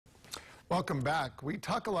Welcome back. We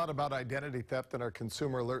talk a lot about identity theft in our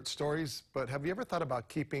consumer alert stories, but have you ever thought about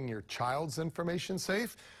keeping your child's information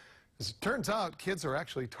safe? As it turns out, kids are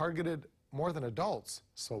actually targeted more than adults.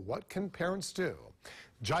 So what can parents do?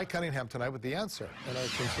 Jai Cunningham tonight with the answer in our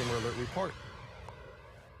Consumer Alert Report.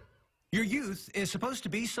 Your youth is supposed to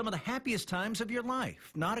be some of the happiest times of your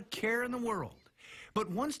life, not a care in the world. But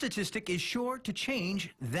one statistic is sure to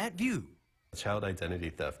change that view. Child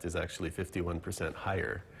identity theft is actually 51%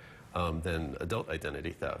 higher than adult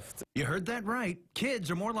identity theft. You heard that right. Kids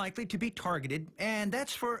are more likely to be targeted, and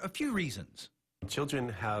that's for a few reasons. Children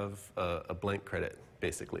have a blank credit,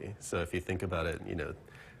 basically. So if you think about it,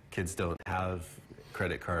 kids don't have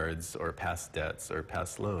credit cards or past debts or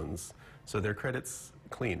past loans, so their credit's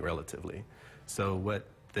clean relatively. So what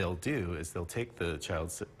they'll do is they'll take the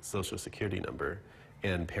child's social security number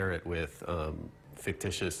and pair it with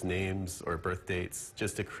fictitious names or birth dates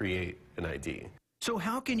just to create an ID. So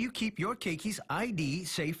how can you keep your keki's ID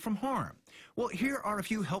safe from harm? Well, here are a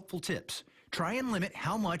few helpful tips. Try and limit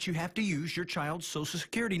how much you have to use your child's social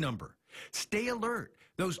security number. Stay alert.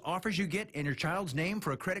 Those offers you get in your child's name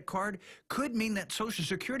for a credit card could mean that social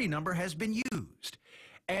security number has been used.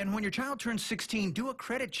 And when your child turns 16, do a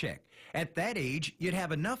credit check. At that age, you'd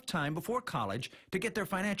have enough time before college to get their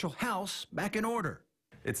financial house back in order.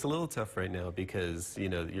 It's a little tough right now because,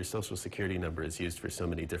 your social security number is used for so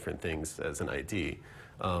many different things as an ID.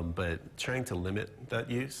 But trying to limit that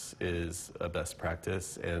use is a best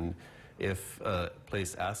practice. And if a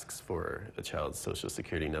place asks for a child's social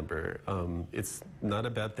security number, it's not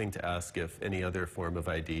a bad thing to ask if any other form of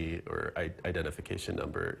ID or identification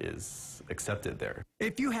number is accepted there.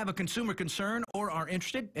 If you have a consumer concern or are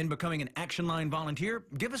interested in becoming an Action Line volunteer,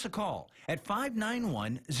 give us a call at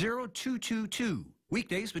 591-0222.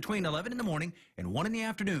 Weekdays between 11 in the morning and 1 in the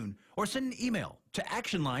afternoon, or send an email to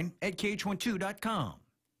actionline@kh12.com.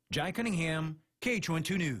 Jai Cunningham,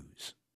 KH12 News.